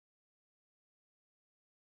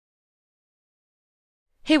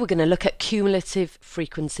Here we're going to look at cumulative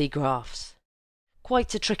frequency graphs.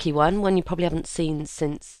 Quite a tricky one you probably haven't seen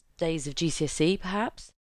since days of GCSE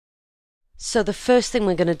perhaps. So the first thing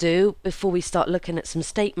we're going to do before we start looking at some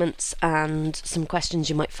statements and some questions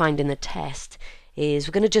you might find in the test is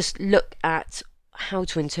we're going to just look at how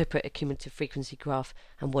to interpret a cumulative frequency graph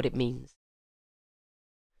and what it means.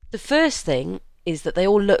 The first thing is that they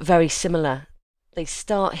all look very similar. They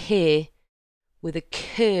start here with a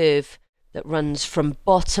curve that runs from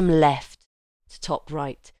bottom left to top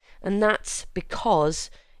right, and that's because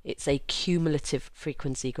it's a cumulative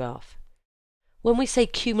frequency graph. When we say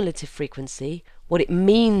cumulative frequency, what it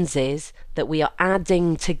means is that we are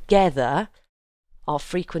adding together our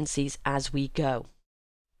frequencies as we go.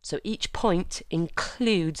 So each point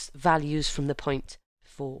includes values from the point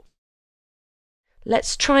before.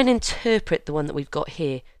 Let's try and interpret the one that we've got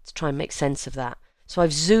here to try and make sense of that. So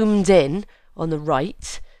I've zoomed in on the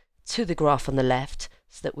right to the graph on the left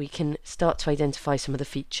so that we can start to identify some of the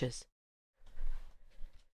features.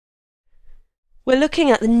 We're looking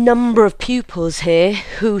at the number of pupils here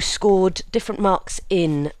who scored different marks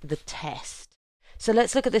in the test. So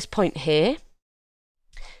let's look at this point here.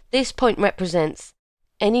 This point represents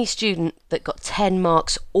any student that got 10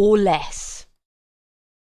 marks or less.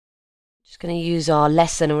 Just going to use our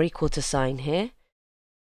less than or equal to sign here.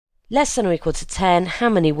 Less than or equal to 10, how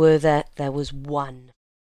many were there? There was 1.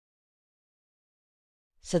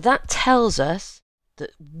 So that tells us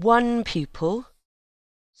that one pupil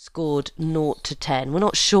scored 0 to 10. We're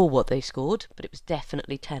not sure what they scored, but it was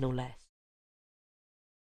definitely 10 or less.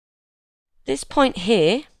 This point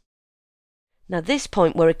here, now this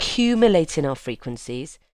point we're accumulating our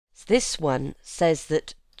frequencies. So this one says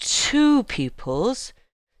that 2 pupils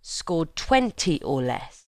scored 20 or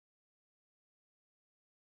less.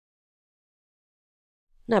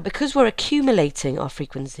 Now because we're accumulating our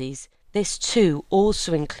frequencies, this 2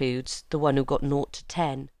 also includes the one who got 0 to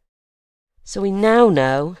 10. So we now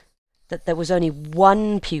know that there was only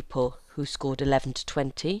one pupil who scored 11 to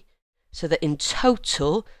 20, so that in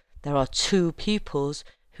total there are 2 pupils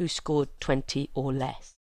who scored 20 or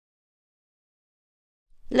less.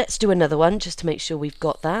 Let's do another one just to make sure we've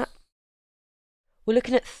got that. We're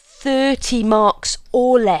looking at 30 marks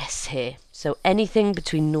or less here, so anything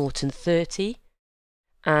between 0 and 30,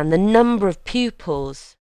 and the number of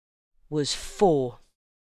pupils was 4.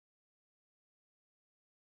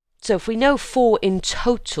 So if we know 4 in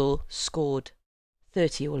total scored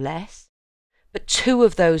 30 or less, but 2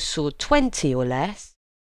 of those scored 20 or less,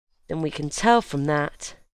 then we can tell from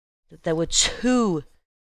that that there were 2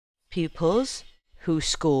 pupils who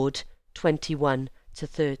scored 21 to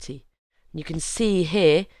 30. And you can see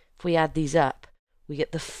here, if we add these up, we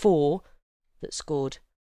get the 4 that scored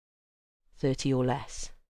 30 or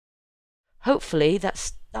less. Hopefully that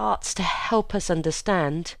starts to help us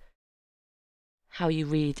understand how you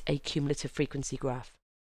read a cumulative frequency graph.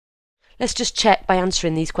 Let's just check by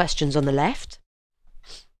answering these questions on the left.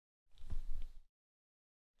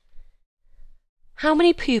 How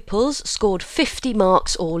many pupils scored 50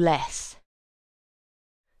 marks or less?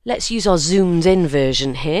 Let's use our zoomed in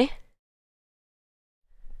version here.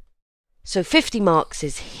 So 50 marks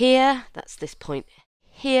is here, that's this point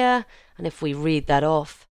here, and if we read that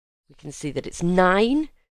off, we can see that it's 9.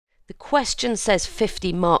 The question says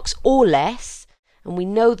 50 marks or less, and we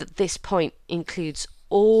know that this point includes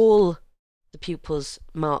all the pupils'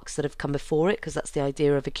 marks that have come before it, because that's the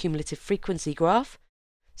idea of a cumulative frequency graph.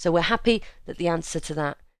 So we're happy that the answer to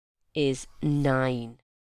that is 9.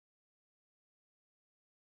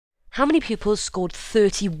 How many pupils scored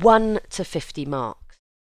 31 to 50 marks?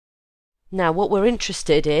 Now what we're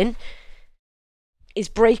interested in is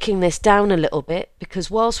breaking this down a little bit, because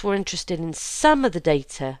whilst we're interested in some of the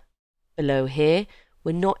data below here,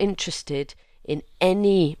 we're not interested in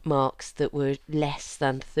any marks that were less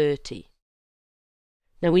than 30.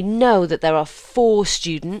 Now we know that there are 4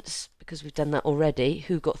 students, because we've done that already,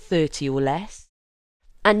 who got 30 or less,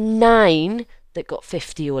 and 9 that got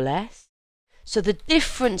 50 or less. So the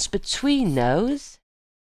difference between those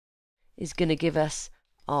is going to give us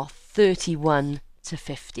our 31 to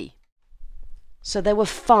 50. So there were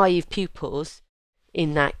 5 pupils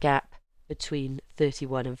in that gap between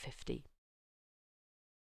 31 and 50.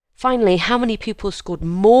 Finally, how many pupils scored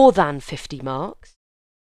more than 50 marks?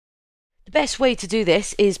 The best way to do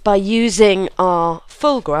this is by using our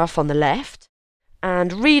full graph on the left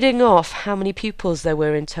and reading off how many pupils there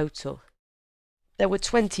were in total. There were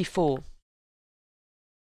 24.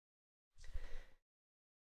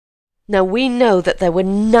 Now we know that there were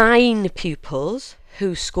 9 pupils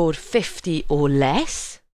who scored 50 or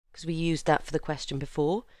less, because we used that for the question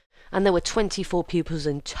before, and there were 24 pupils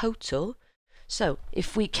in total. So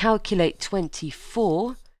if we calculate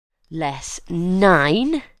 24 less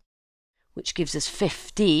 9, which gives us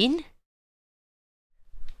 15,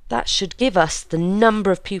 that should give us the number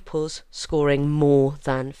of pupils scoring more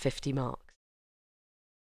than 50 marks.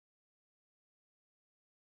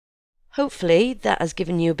 Hopefully that has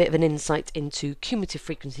given you a bit of an insight into cumulative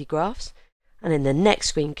frequency graphs, and in the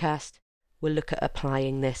next screencast we'll look at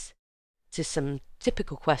applying this to some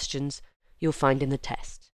typical questions you'll find in the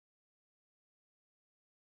test.